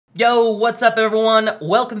Yo, what's up everyone?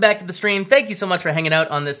 Welcome back to the stream. Thank you so much for hanging out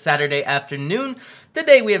on this Saturday afternoon.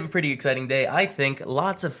 Today we have a pretty exciting day, I think.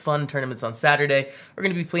 Lots of fun tournaments on Saturday. We're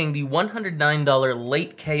going to be playing the $109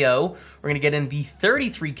 late KO. We're going to get in the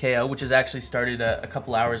 33 KO, which has actually started a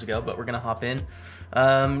couple hours ago, but we're going to hop in.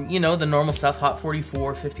 You know, the normal stuff, Hot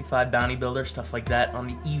 44, 55 Bounty Builder, stuff like that on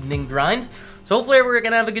the evening grind. So hopefully we're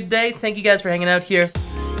going to have a good day. Thank you guys for hanging out here.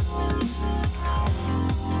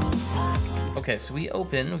 Okay, so we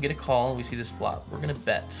open, we get a call, we see this flop. We're gonna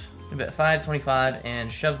bet. We're gonna bet 5.25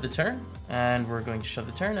 and shove the turn. And we're going to shove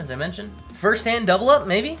the turn, as I mentioned. First hand double up,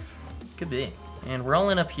 maybe? Could be. And we're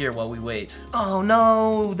all in up here while we wait. Oh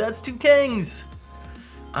no, that's two kings.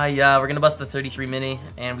 We're gonna bust the 33 mini,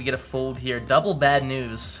 and we get a fold here. Double bad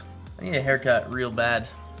news. I need a haircut real bad.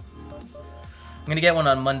 I'm gonna get one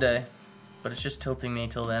on Monday, but it's just tilting me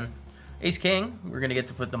till then. Ace King, we're gonna get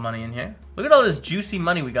to put the money in here. Look at all this juicy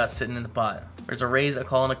money we got sitting in the pot. There's a raise, a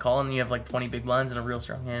call, and a call, and you have like 20 big blinds and a real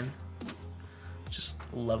strong hand. Just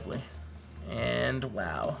lovely. And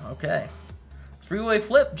wow, okay. Three-way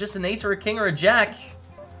flip, just an ace or a king or a jack.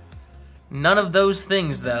 None of those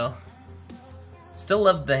things though. Still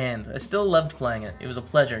loved the hand. I still loved playing it. It was a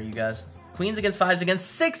pleasure, you guys. Queens against fives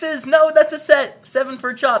against sixes. No, that's a set. 7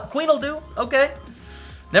 for a chop. Queen will do. Okay.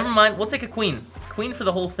 Never mind. We'll take a queen. Queen for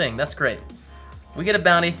the whole thing. That's great. We get a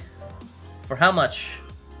bounty. For how much?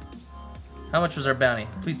 How much was our bounty?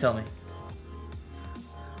 Please tell me.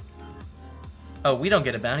 Oh, we don't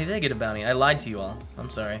get a bounty. They get a bounty. I lied to you all. I'm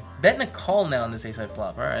sorry. Betting a call now on this ace-high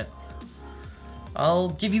flop. All right. I'll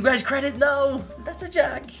give you guys credit. No, that's a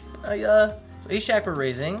jack. So ace-jack we're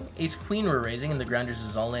raising. Ace-queen we're raising. And the grounders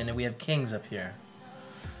is all in. And we have kings up here.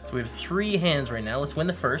 So we have 3 hands right now. Let's win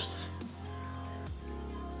the first.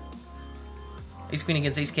 Ace-queen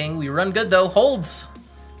against ace-king. We run good, though. Holds.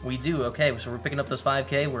 We do. Okay, so we're picking up those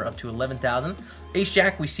 5K. We're up to 11,000.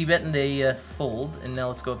 Ace-jack, we see bet and they fold. And now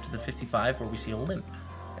let's go up to the 55 where we see a limp.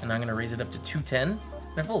 And I'm going to raise it up to 210. And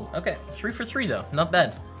I fold. Okay, 3 for 3, though. Not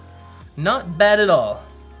bad. Not bad at all.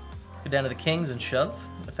 Go down to the kings and shove,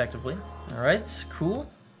 effectively. All right,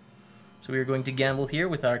 cool. So we are going to gamble here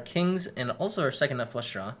with our kings and also our second nut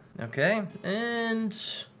flush draw. Okay, and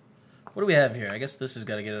what do we have here? I guess this has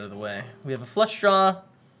got to get out of the way. We have a flush draw,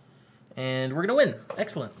 and we're going to win.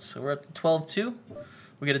 Excellent. So we're up to 12-2.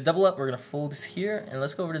 We get a double up. We're going to fold here, and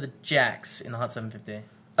let's go over to the jacks in the hot 750.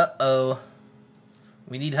 Uh-oh.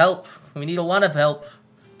 We need help. We need a lot of help.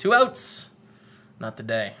 2 outs. Not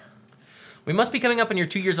today. We must be coming up on your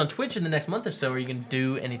 2 years on Twitch in the next month or so. Are you going to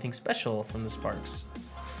do anything special from the Sparks?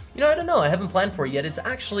 You know, I don't know. I haven't planned for it yet. It's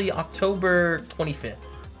actually October 25th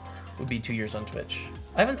would be 2 years on Twitch.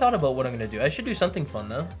 I haven't thought about what I'm going to do. I should do something fun,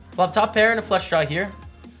 though. Flop top pair and a flush draw here.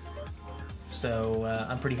 So,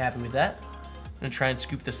 I'm pretty happy with that. I'm going to try and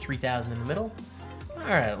scoop this 3,000 in the middle.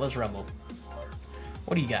 Alright, let's rumble.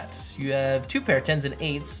 What do you got? You have 2 pair, 10s and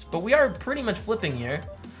 8s, but we are pretty much flipping here,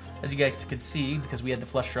 as you guys could see, because we had the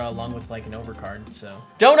flush draw along with, like, an overcard, so.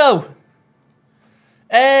 Dono!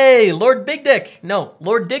 Hey, Lord Big Dick! No,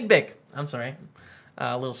 Lord Digbick. I'm sorry.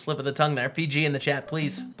 A little slip of the tongue there. PG in the chat,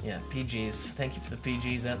 please. Yeah, PGs. Thank you for the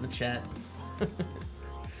PGs out in the chat.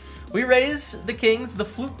 We raise the kings. The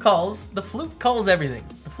flute calls. The flute calls everything.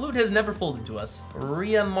 The flute has never folded to us.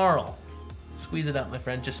 Rhea Marl. Squeeze it up, my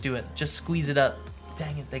friend. Just do it. Just squeeze it up.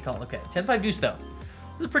 Dang it, they call it. Okay, 10-5 deuce, though.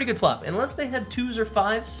 This is a pretty good flop. Unless they have 2s or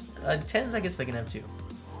 5s. 10s, I guess they can have 2.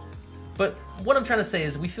 But what I'm trying to say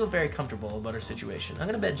is we feel very comfortable about our situation. I'm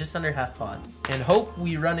going to bet just under half pot. And hope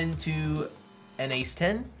we run into an ace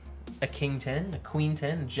 10, a king 10, a queen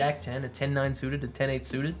 10, a jack 10, a 10-9 suited, a 10-8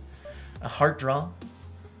 suited, a heart draw.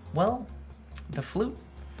 Well, the flute,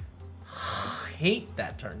 hate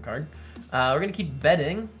that turn card. We're going to keep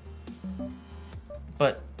betting,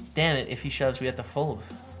 but damn it, if he shoves, we have to fold.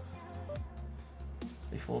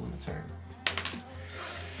 They fold in the turn.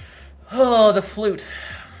 Oh, the flute.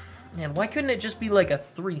 Man, why couldn't it just be like a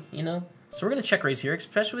 3, you know? So we're going to check raise here,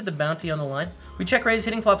 especially with the bounty on the line. We check raise,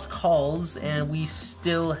 hitting flops, calls, and we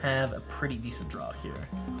still have a pretty decent draw here.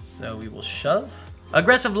 So we will shove.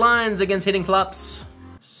 Aggressive lines against hitting flops.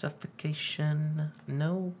 Suffocation,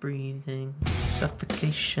 no breathing.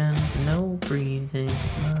 Suffocation, no breathing.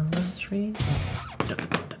 My last reading. I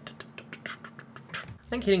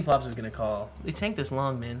think hitting flops is going to call. They tank this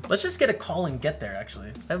long, man. Let's just get a call and get there,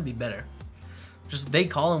 actually. That would be better. Just they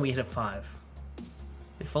call and we hit a 5.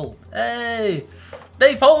 They fold. Hey!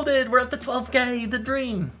 They folded! We're up to 12K! The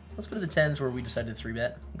dream! Let's go to the 10s where we decided to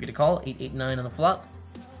 3-bet. We get a call. 8, 8, 9 on the flop.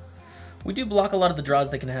 We do block a lot of the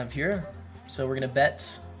draws they can have here. So we're going to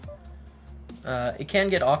bet. It can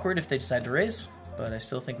get awkward if they decide to raise, but I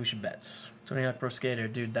still think we should bet. Tony Hawk Pro Skater,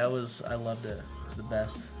 dude, that was, I loved it. It was the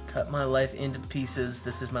best. Cut my life into pieces.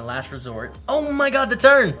 This is my last resort. Oh my god, the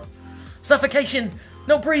turn! Suffocation!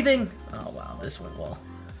 No breathing! Oh wow, this went well.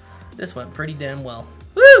 This went pretty damn well.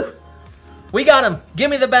 Woo! We got him!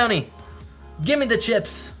 Give me the bounty! Give me the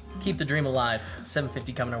chips! Keep the dream alive.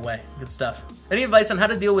 750 coming our way. Good stuff. Any advice on how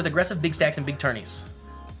to deal with aggressive big stacks and big tourneys?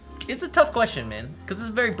 It's a tough question, man, because it's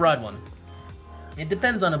a very broad one. It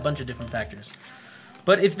depends on a bunch of different factors.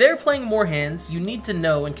 But if they're playing more hands, you need to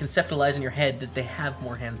know and conceptualize in your head that they have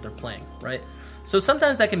more hands they're playing, right? So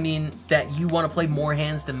sometimes that can mean that you want to play more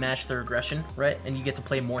hands to match their aggression, right? And you get to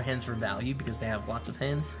play more hands for value because they have lots of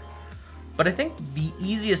hands. But I think the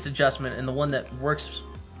easiest adjustment and the one that works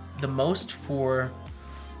the most for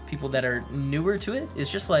people that are newer to it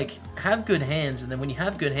is just like have good hands, and then when you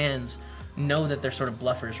have good hands, know that they're sort of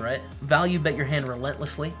bluffers, right? Value bet your hand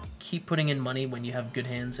relentlessly. Keep putting in money when you have good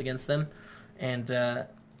hands against them, and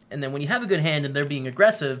then when you have a good hand and they're being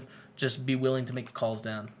aggressive, just be willing to make the calls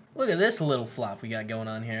down. Look at this little flop we got going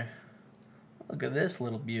on here. Look at this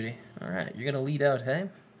little beauty. All right, you're gonna lead out, hey?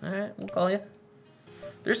 All right, we'll call you.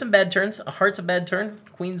 There's some bad turns. A heart's a bad turn.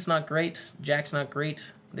 Queen's not great. Jack's not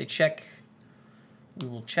great. They check. We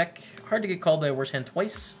will check. Hard to get called by a worse hand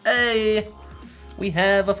twice. Hey! We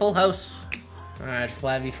have a full house. Alright,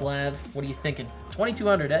 Flavvy Flav. What are you thinking?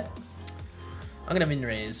 2,200, eh? I'm gonna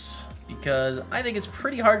min-raise, because I think it's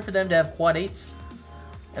pretty hard for them to have quad 8s.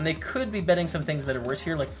 And they could be betting some things that are worse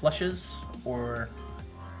here, like flushes, or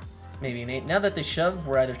maybe an 8. Now that they shove,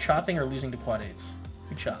 we're either chopping or losing to quad 8s.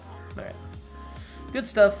 We chop. Alright. Good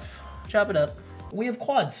stuff. Chop it up. We have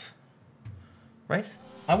quads. Right?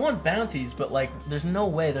 I want bounties, but like, there's no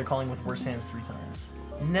way they're calling with worse hands 3 times.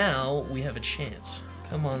 Now we have a chance.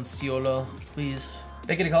 Come on, Ciolo, please.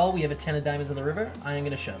 Make it a call. We have a 10 of diamonds in the river. I am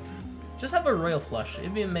gonna shove. Just have a royal flush.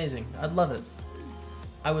 It'd be amazing. I'd love it.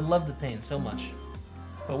 I would love the pain so much.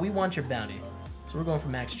 But we want your bounty. So we're going for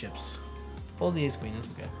max chips. Pulls the ace queen, it's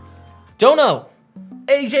okay. Dono!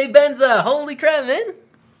 AJ Benza! Holy crap, man!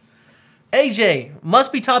 AJ,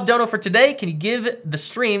 must be top dono for today. Can you give the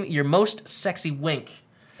stream your most sexy wink?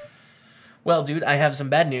 Well, dude, I have some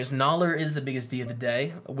bad news. Noller is the biggest D of the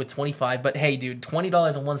day with 25. But hey, dude,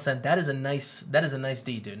 $20.01. That is a nice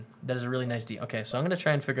D, dude. That is a really nice D. Okay, so I'm gonna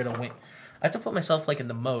try and figure out a wink. I have to put myself like in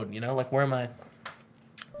the mode, you know, like where am I?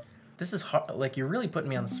 This is hard. Like you're really putting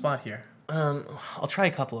me on the spot here. I'll try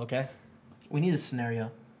a couple. Okay, we need a scenario.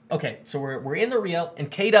 Okay, so we're in the Rio, and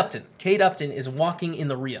Kate Upton is walking in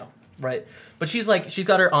the Rio. Right, but she's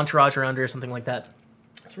got her entourage around her or something like that.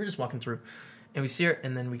 So we're just walking through, and we see her,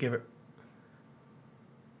 and then we give her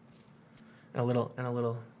a little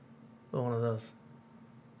one of those.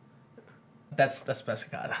 That's the best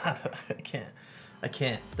I got. I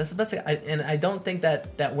can't. That's the best I got. And I don't think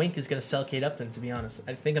that wink is gonna sell Kate Upton. To be honest,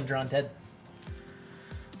 I think I'm drawn dead.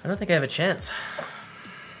 I don't think I have a chance.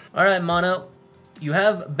 All right, Mono, you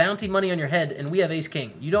have bounty money on your head, and we have ace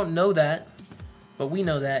king. You don't know that. But we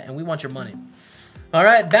know that, and we want your money. All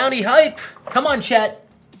right, bounty hype. Come on, chat.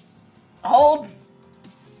 Holds.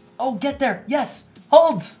 Oh, get there. Yes,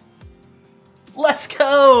 holds. Let's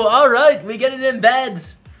go. All right, we get it in bed.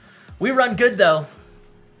 We run good, though.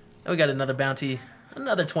 And we got another bounty,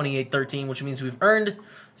 another 28.13, which means we've earned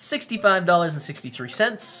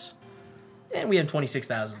 $65.63. And we have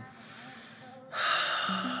 26,000.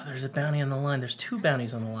 There's a bounty on the line. There's 2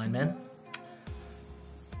 bounties on the line, man.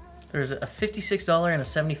 There's a $56 and a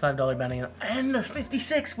 $75 bounty, and a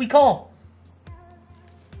 56. We call.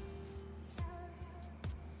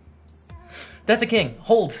 That's a king.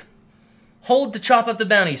 Hold. Hold to chop up the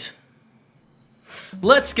bounties.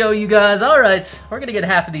 Let's go, you guys. All right, we're gonna get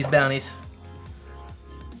half of these bounties.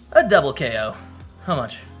 A double KO. How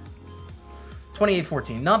much?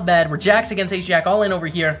 28.14. Not bad. We're jacks against ace jack. All in over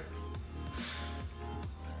here.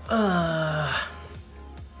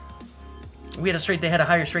 We had a straight, they had a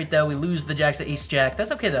higher straight though. We lose the jacks to ace jack.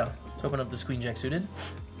 That's okay though. Let's open up this queen jack suited.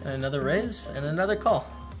 And another raise and another call.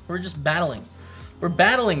 We're just battling. We're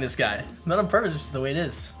battling this guy. Not on purpose, just the way it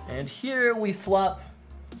is. And here we flop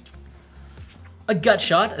a gut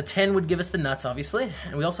shot. A 10 would give us the nuts, obviously.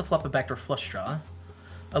 And we also flop a backdoor flush draw.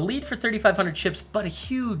 A lead for 3,500 chips, but a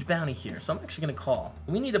huge bounty here. So I'm actually gonna call.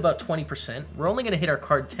 We need about 20%. We're only gonna hit our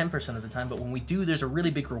card 10% of the time, but when we do, there's a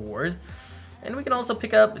really big reward. And we can also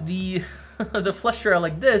pick up the the flush draw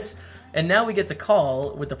like this, and now we get to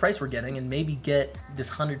call with the price we're getting and maybe get this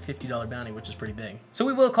 $150 bounty, which is pretty big. So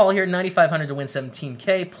we will call here 9,500 to win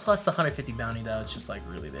 17K, plus the 150 bounty though. It's just like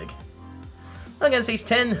really big. Against ace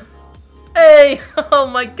 10. Hey! Oh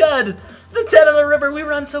my god! The 10 on the river, we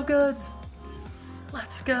run so good!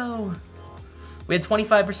 Let's go! We had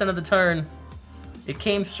 25% of the turn. It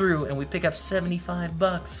came through and we pick up 75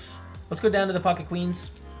 bucks. Let's go down to the pocket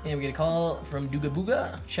queens. And we get a call from Duga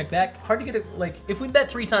Booga. Check back. Hard to get a, like, if we bet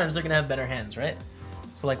 3 times, they're gonna have better hands, right?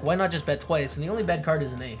 So like, why not just bet twice? And the only bad card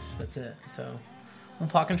is an ace. That's it. So we'll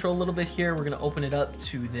pot control a little bit here. We're gonna open it up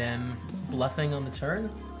to them bluffing on the turn,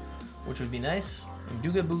 which would be nice. And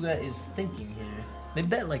Duga Booga is thinking here. They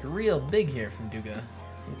bet like real big here from Duga.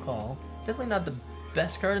 We'll call. Definitely not the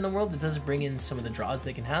best card in the world. It does bring in some of the draws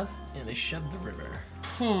they can have. And they shove the river.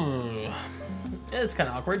 It's kind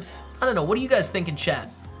of awkward. I don't know. What do you guys think in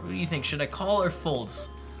chat? What do you think? Should I call or fold?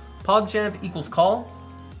 PogChamp equals call.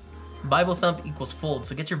 Bible Thump equals fold.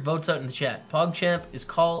 So get your votes out in the chat. PogChamp is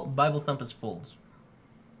call. Bible Thump is fold.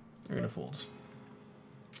 We're going to fold.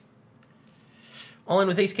 All in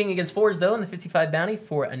with Ace King against 4s though in the 55 bounty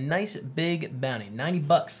for a nice big bounty. 90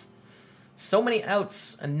 bucks. So many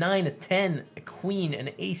outs. A 9, a 10, a queen, an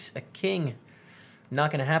ace, a king. Not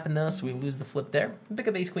going to happen though, so we lose the flip there. Pick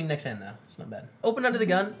up ace queen next hand though. It's not bad. Open under the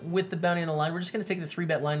gun with the bounty on the line. We're just going to take the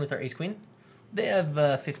 3-bet line with our ace queen. They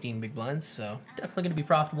have 15 big blinds, so definitely going to be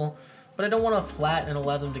profitable. But I don't want to flat and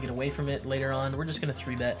allow them to get away from it later on. We're just going to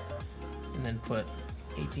 3-bet and then put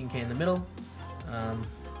 18k in the middle.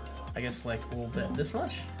 I guess like we'll bet this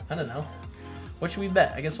much. I don't know. What should we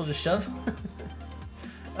bet? I guess we'll just shove.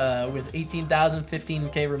 With 18,000,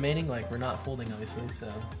 15k remaining. Like we're not folding obviously, so.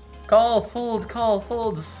 Call, fold, call,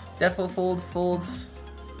 folds. Defo fold, folds.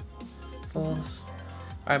 Folds.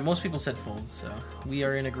 Alright, most people said folds, so we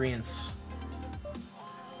are in agreement.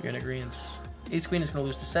 We're in agreement. Ace Queen is going to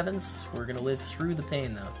lose to 7s. We're going to live through the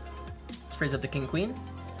pain, though. Let's raise up the King Queen.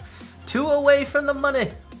 2 away from the money.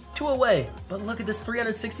 2 away. But look at this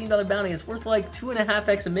 $316 bounty. It's worth like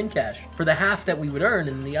 2.5x of min cash for the half that we would earn,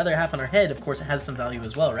 and the other half on our head, of course, it has some value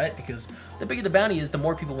as well, right? Because the bigger the bounty is, the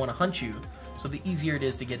more people want to hunt you. So the easier it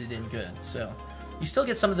is to get it in good. So you still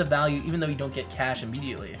get some of the value, even though you don't get cash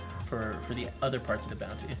immediately for the other parts of the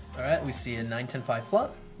bounty. All right, we see a 9-10-5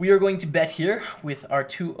 flop. We are going to bet here with our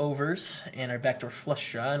 2 overs and our backdoor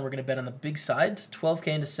flush draw, and we're going to bet on the big side. 12k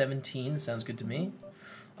into 17 sounds good to me.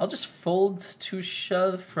 I'll just fold to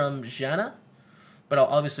shove from Jana, but I'll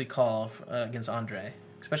obviously call against Andre,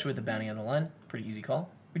 especially with the bounty on the line. Pretty easy call.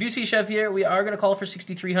 We do see shove here. We are going to call for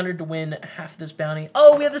 6,300 to win half this bounty.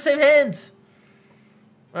 Oh, we have the same hand.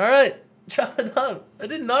 All right, chop it up. I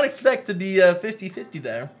did not expect to be 50-50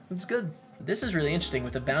 there. That's good. This is really interesting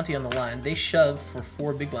with the bounty on the line. They shove for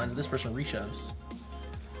 4 big blinds. This person reshoves.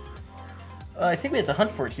 I think we have to hunt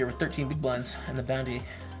for it here with 13 big blinds and the bounty.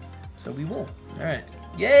 So we will. All right.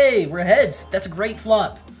 Yay, we're ahead. That's a great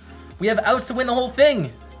flop. We have outs to win the whole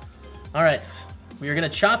thing. All right. We are going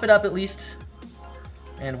to chop it up at least.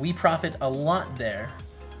 And we profit a lot there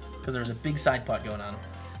because there's a big side pot going on.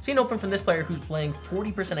 See an open from this player who's playing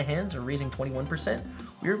 40% of hands or raising 21%.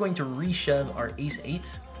 We are going to reshove our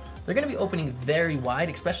ace-8. They're going to be opening very wide,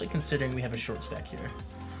 especially considering we have a short stack here.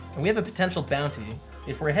 And we have a potential bounty.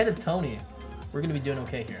 If we're ahead of Tony, we're going to be doing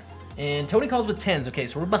okay here. And Tony calls with 10s. Okay,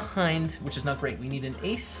 so we're behind, which is not great. We need an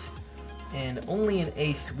ace, and only an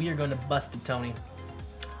ace. We are going to bust to Tony,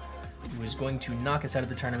 who is going to knock us out of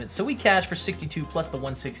the tournament. So we cash for 62 plus the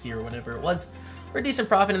 160 or whatever it was. We're a decent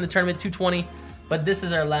profit in the tournament, 220. But this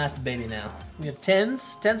is our last baby now. We have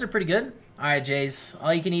 10s. 10s are pretty good. All right, Jays.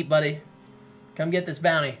 All you can eat, buddy. Come get this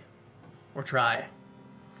bounty. Or try.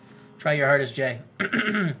 Try your hardest, Jay.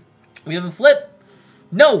 We have a flip.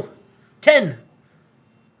 No. 10.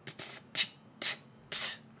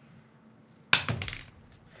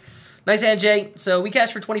 Nice hand, Jay. So we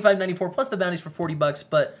cashed for $25.94 plus the bounties for 40 bucks,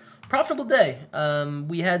 but profitable day.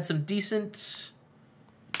 We had some decent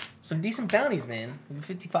bounties, man.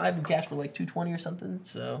 55, we cashed for like 220 or something,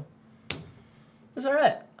 so it was all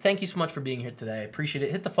right. Thank you so much for being here today. I appreciate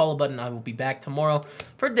it. Hit the follow button. I will be back tomorrow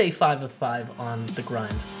for day 5 of 5 on the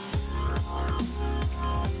grind.